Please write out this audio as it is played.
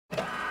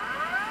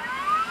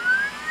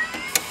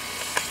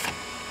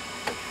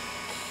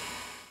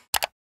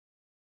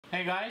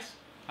Hey guys,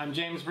 I'm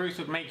James Bruce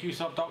with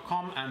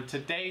MakeUseOf.com, and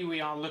today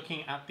we are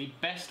looking at the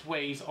best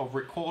ways of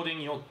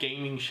recording your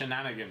gaming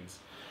shenanigans.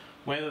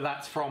 Whether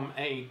that's from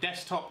a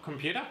desktop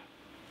computer,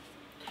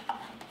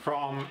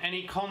 from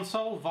any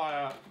console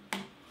via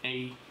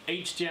a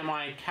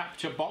HDMI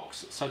capture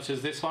box such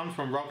as this one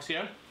from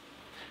Roxio,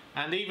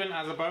 and even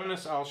as a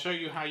bonus I'll show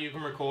you how you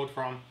can record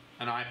from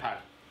an iPad.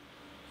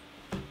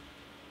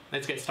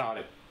 Let's get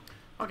started.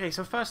 Okay,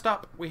 so first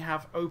up we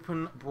have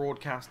Open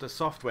Broadcaster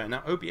software.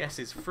 Now OBS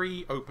is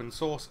free, open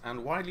source,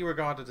 and widely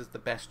regarded as the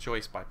best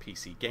choice by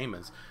PC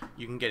gamers.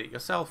 You can get it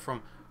yourself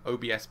from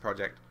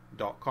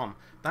obsproject.com.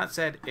 That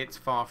said, it's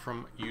far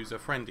from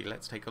user-friendly.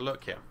 Let's take a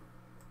look here.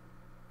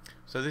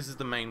 So this is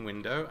the main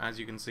window. As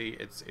you can see,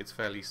 it's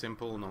fairly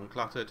simple,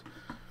 non-cluttered.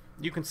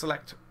 You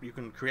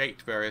can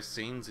create various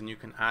scenes, and you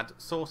can add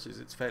sources.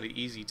 It's fairly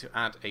easy to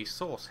add a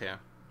source here.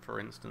 For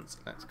instance,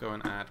 let's go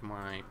and add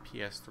my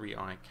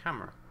PS3i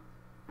camera.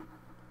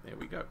 There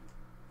we go.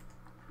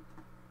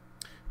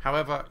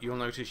 However, you'll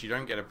notice you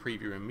don't get a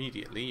preview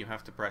immediately. You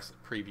have to press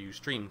preview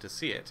stream to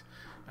see it.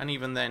 And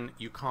even then,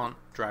 you can't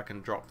drag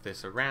and drop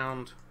this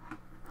around.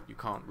 You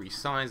can't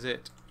resize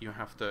it. You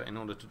have to, in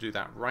order to do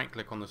that, right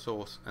click on the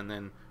source and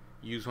then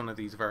use one of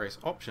these various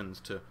options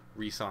to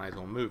resize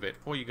or move it.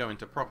 Or you go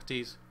into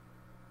properties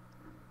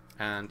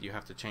and you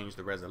have to change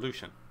the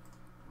resolution.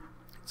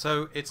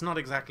 So it's not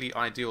exactly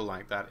ideal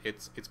like that.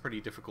 It's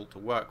pretty difficult to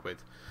work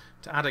with.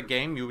 To add a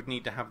game, you would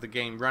need to have the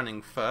game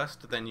running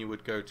first, then you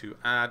would go to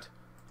Add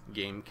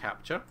Game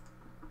Capture,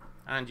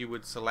 and you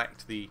would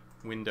select the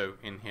window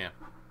in here.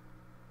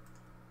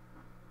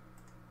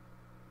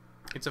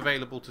 It's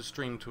available to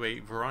stream to a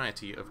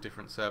variety of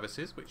different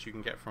services, which you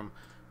can get from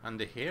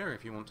under here.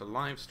 If you want to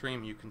live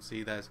stream, you can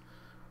see there's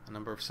a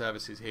number of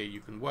services here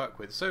you can work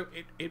with. So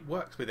it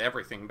works with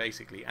everything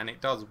basically, and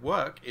it does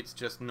work, it's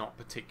just not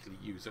particularly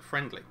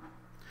user-friendly.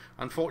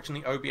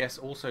 Unfortunately, OBS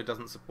also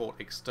doesn't support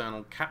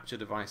external capture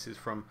devices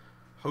from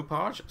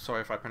Hopage,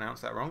 sorry if I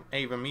pronounced that wrong,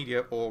 Ava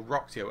Media or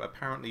Roxio,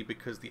 apparently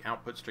because the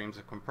output streams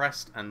are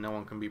compressed and no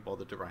one can be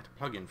bothered to write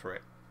a plugin for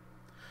it.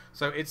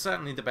 So it's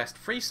certainly the best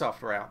free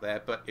software out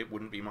there, but it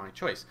wouldn't be my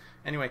choice.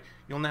 Anyway,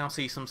 you'll now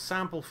see some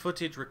sample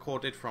footage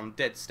recorded from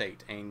Dead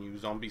State, a new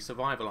zombie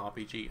survival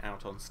RPG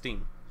out on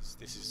Steam.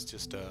 This is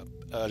just an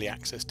early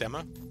access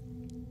demo,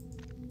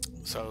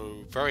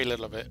 so very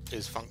little of it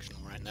is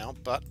functional right now,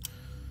 but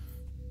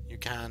you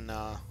can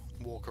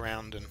walk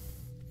around and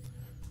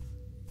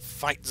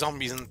fight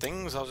zombies and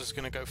things. I'm just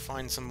going to go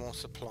find some more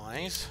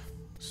supplies,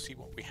 see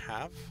what we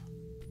have.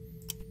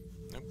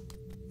 Nope,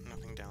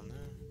 nothing down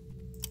there.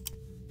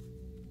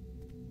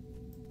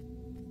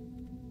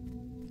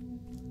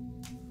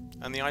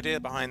 And the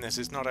idea behind this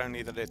is not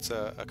only that it's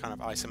a kind of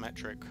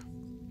isometric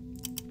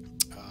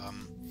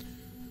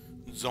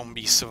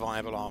zombie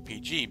survival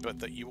RPG, but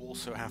that you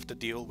also have to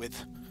deal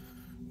with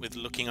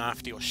looking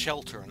after your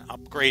shelter and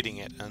upgrading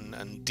it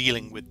and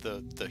dealing with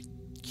the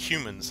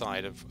human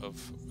side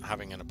of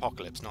having an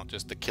apocalypse, not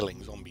just the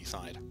killing zombie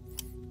side.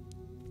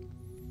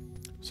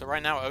 So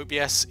right now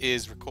OBS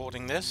is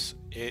recording this.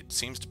 It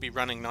seems to be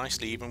running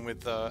nicely, even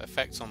with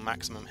effects on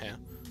maximum here.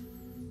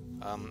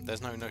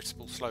 There's no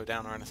noticeable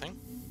slowdown or anything.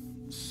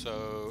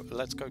 So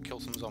let's go kill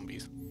some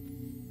zombies.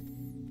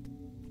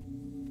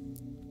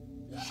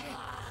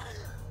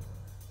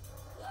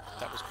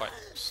 That was quite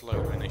slow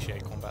to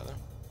initiate combat there.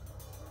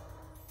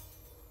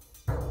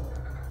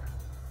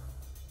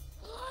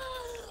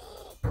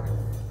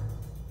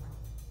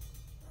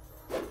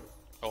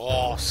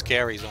 Oh,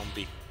 scary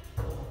zombie.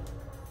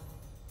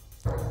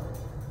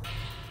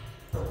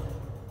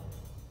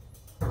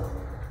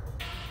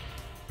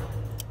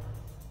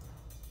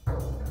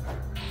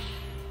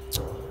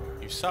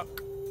 You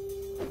suck.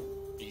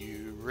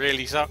 You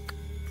really suck.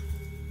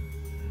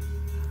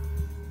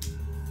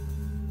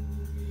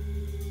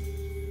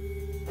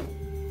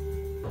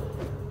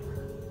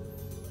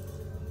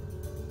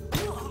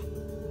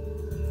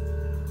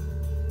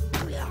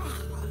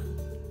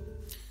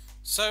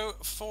 So,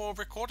 for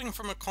recording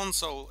from a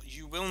console,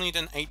 you will need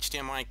an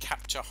HDMI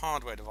capture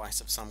hardware device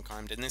of some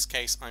kind. In this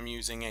case, I'm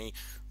using a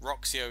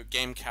Roxio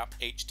GameCap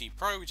HD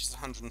Pro, which is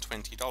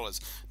 $120.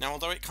 Now,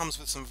 although it comes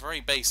with some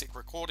very basic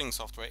recording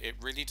software, it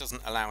really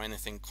doesn't allow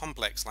anything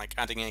complex, like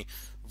adding a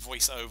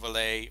voice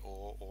overlay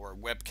or a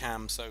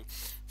webcam. So,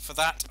 for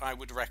that, I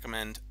would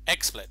recommend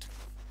Xsplit.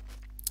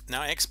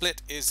 Now, Xsplit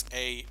is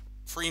a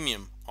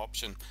freemium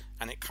option,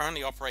 and it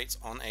currently operates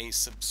on a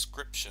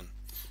subscription.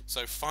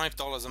 So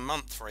 $5 a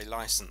month for a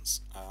license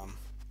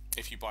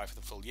if you buy for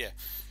the full year.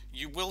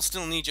 You will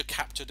still need your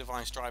capture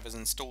device drivers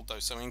installed though,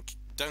 so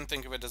don't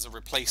think of it as a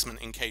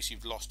replacement in case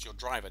you've lost your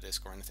driver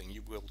disk or anything.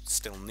 You will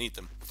still need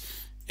them.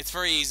 It's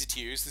very easy to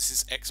use. This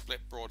is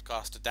Xsplit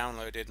Broadcaster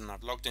downloaded, and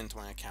I've logged into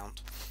my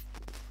account.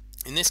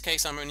 In this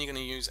case, I'm only going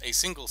to use a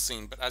single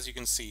scene, but as you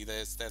can see,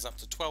 there's up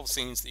to 12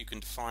 scenes that you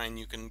can define.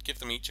 You can give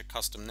them each a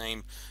custom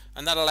name,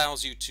 and that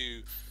allows you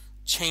to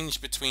change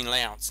between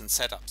layouts and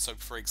setups. So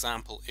for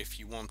example, if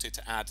you wanted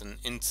to add an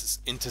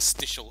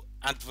interstitial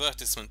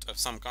advertisement of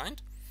some kind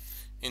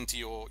into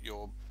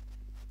your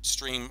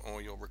stream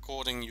or you're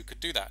recording, you could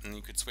do that and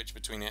you could switch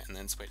between it and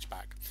then switch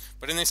back.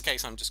 But in this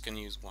case I'm just going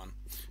to use one.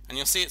 And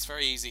you'll see it's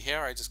very easy here.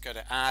 I just go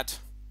to add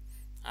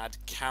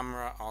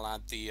camera, I'll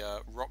add the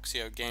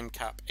Roxio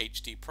GameCap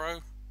HD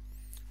Pro.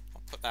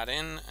 I'll put that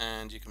in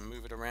and you can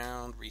move it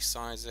around,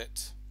 resize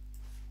it.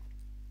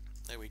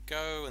 There we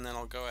go, and then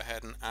I'll go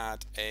ahead and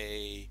add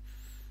a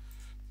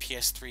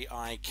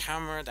PS3i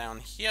camera down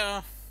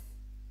here.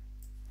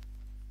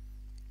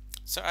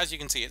 So as you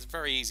can see, it's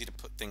very easy to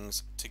put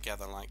things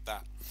together like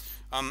that.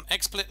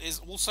 Xsplit is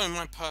also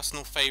my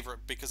personal favorite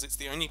because it's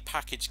the only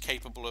package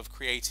capable of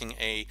creating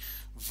a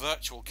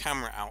virtual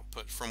camera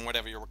output from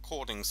whatever you're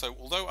recording. So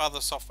although other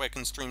software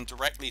can stream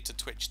directly to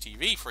Twitch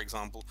TV, for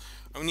example,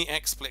 only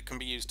Xsplit can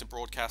be used to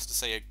broadcast to,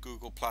 say, a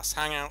Google Plus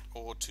Hangout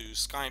or to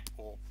Skype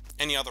or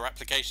any other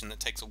application that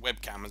takes a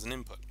webcam as an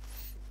input.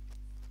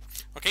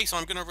 Okay, so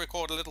I'm going to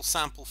record a little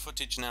sample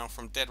footage now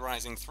from Dead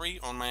Rising 3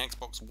 on my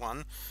Xbox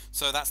One,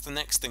 so that's the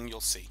next thing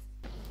you'll see.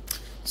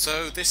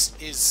 So this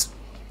is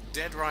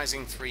Dead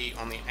Rising 3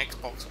 on the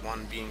Xbox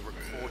One being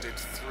recorded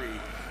through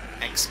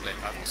Xsplit.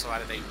 I've also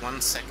added a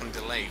 1-second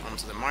delay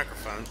onto the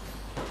microphone,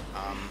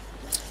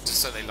 just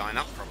so they line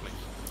up properly.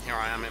 Here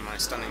I am in my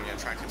stunningly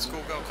attractive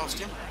schoolgirl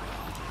costume,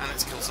 and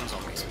let's kill some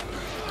zombies.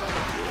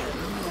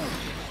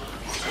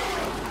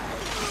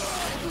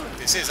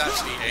 This is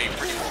actually a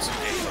pretty awesome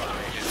game, by the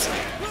way. It's an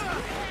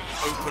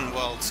open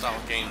world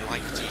style game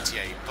like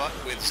GTA, but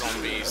with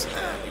zombies,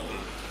 and you can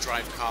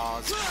drive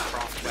cars,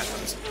 craft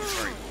weapons. It's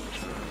very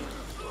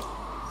cool.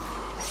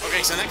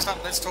 Okay, so next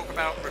up, let's talk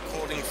about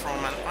recording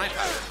from an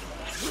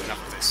iPad.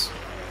 Enough of this.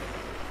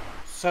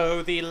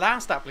 So the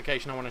last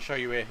application I want to show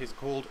you here is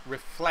called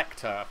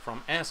Reflector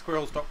from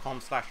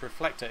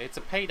airsquirrels.com/reflector. It's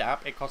a paid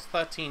app. It costs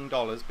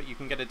 $13, but you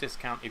can get a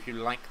discount if you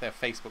like their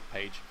Facebook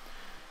page.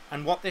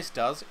 And what this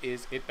does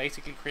is it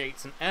basically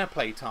creates an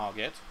AirPlay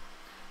target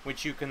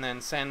which you can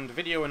then send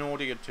video and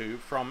audio to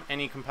from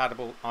any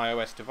compatible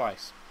iOS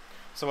device.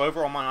 So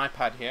over on my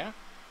iPad here,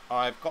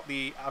 I've got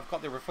the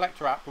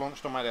Reflector app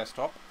launched on my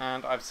desktop,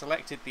 and I've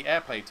selected the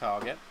AirPlay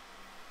target,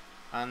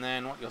 and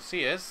then what you'll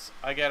see is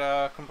I get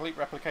a complete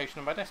replication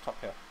of my desktop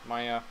here,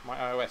 my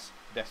iOS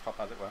desktop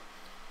as it were.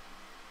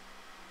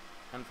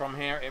 And from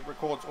here it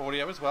records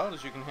audio as well,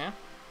 as you can hear.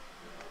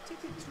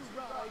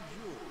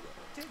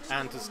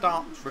 And to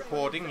start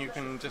recording, you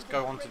can just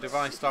go onto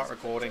device, start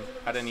recording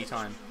at any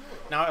time.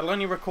 Now it'll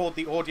only record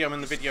the audio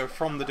and the video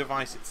from the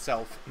device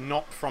itself,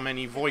 not from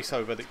any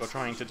voiceover that you're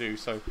trying to do,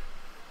 so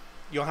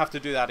you'll have to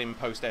do that in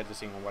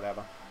post-editing or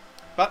whatever.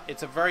 But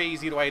it's a very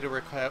easy way to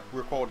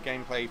record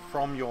gameplay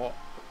from your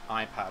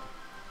iPad,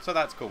 so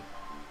that's cool.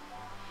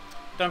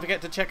 Don't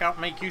forget to check out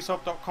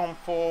makeuseof.com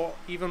for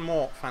even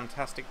more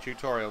fantastic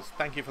tutorials.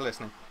 Thank you for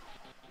listening.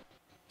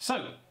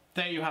 So,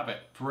 there you have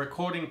it. For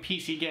recording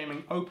PC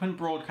gaming, Open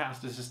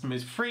Broadcaster System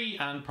is free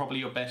and probably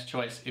your best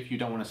choice if you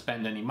don't want to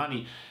spend any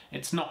money.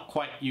 It's not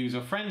quite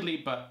user-friendly,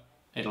 but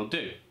it'll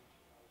do.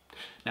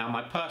 Now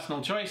my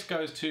personal choice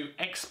goes to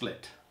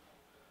Xsplit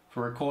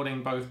for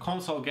recording both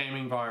console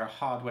gaming via a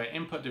hardware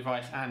input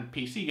device and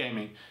PC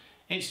gaming.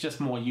 It's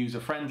just more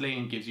user-friendly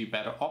and gives you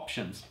better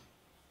options.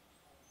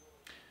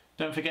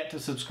 Don't forget to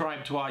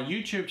subscribe to our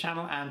YouTube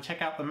channel and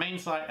check out the main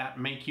site at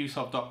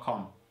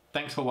makeuseof.com.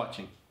 Thanks for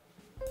watching.